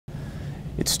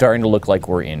it's starting to look like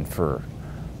we're in for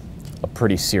a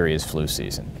pretty serious flu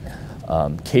season.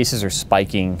 Cases are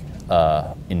spiking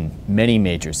in many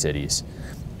major cities.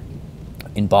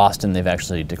 In Boston, they've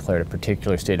actually declared a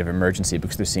particular state of emergency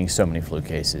because they're seeing so many flu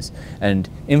cases. And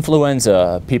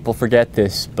influenza, people forget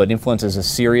this, but influenza is a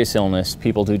serious illness.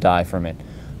 People do die from it.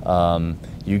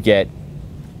 You get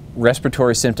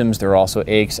respiratory symptoms, there are also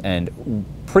aches and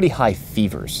pretty high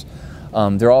fevers.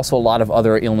 There are also a lot of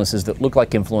other illnesses that look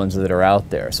like influenza that are out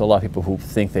there. So a lot of people who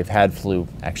think they've had flu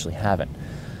actually haven't.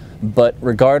 But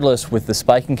regardless, with the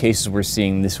spiking cases we're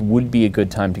seeing, this would be a good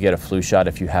time to get a flu shot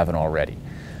if you haven't already.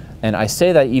 And I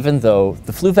say that even though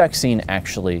the flu vaccine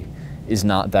actually is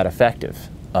not that effective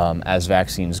as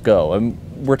vaccines go.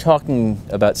 We're talking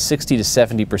about 60 to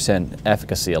 70%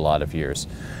 efficacy a lot of years,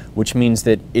 which means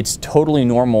that it's totally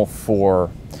normal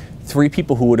for 3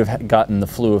 people who would have gotten the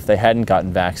flu if they hadn't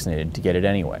gotten vaccinated to get it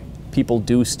anyway. People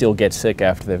do still get sick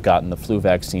after they've gotten the flu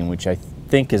vaccine, which I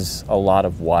think is a lot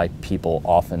of why people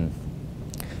often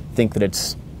think that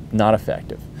it's not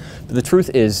effective. But the truth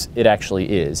is, it actually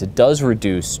is. It does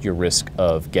reduce your risk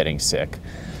of getting sick,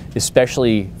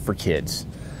 especially for kids.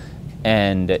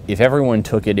 And if everyone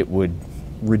took it, it would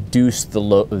reduce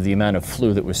the amount of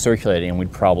flu that was circulating, and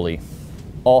we'd probably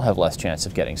all have less chance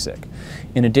of getting sick.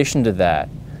 In addition to that,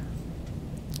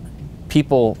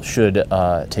 people should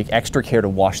take extra care to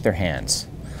wash their hands.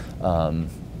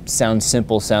 Sounds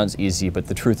simple, sounds easy, but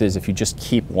the truth is if you just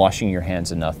keep washing your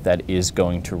hands enough, that is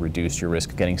going to reduce your risk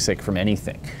of getting sick from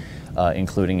anything,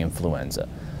 including influenza.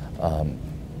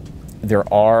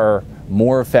 There are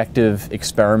more effective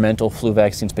experimental flu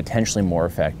vaccines, potentially more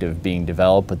effective, being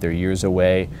developed, but they're years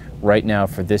away. Right now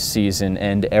for this season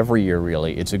and every year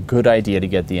really, it's a good idea to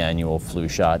get the annual flu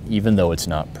shot, even though it's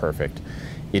not perfect.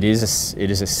 It is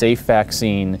a safe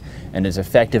vaccine and is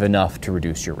effective enough to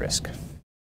reduce your risk.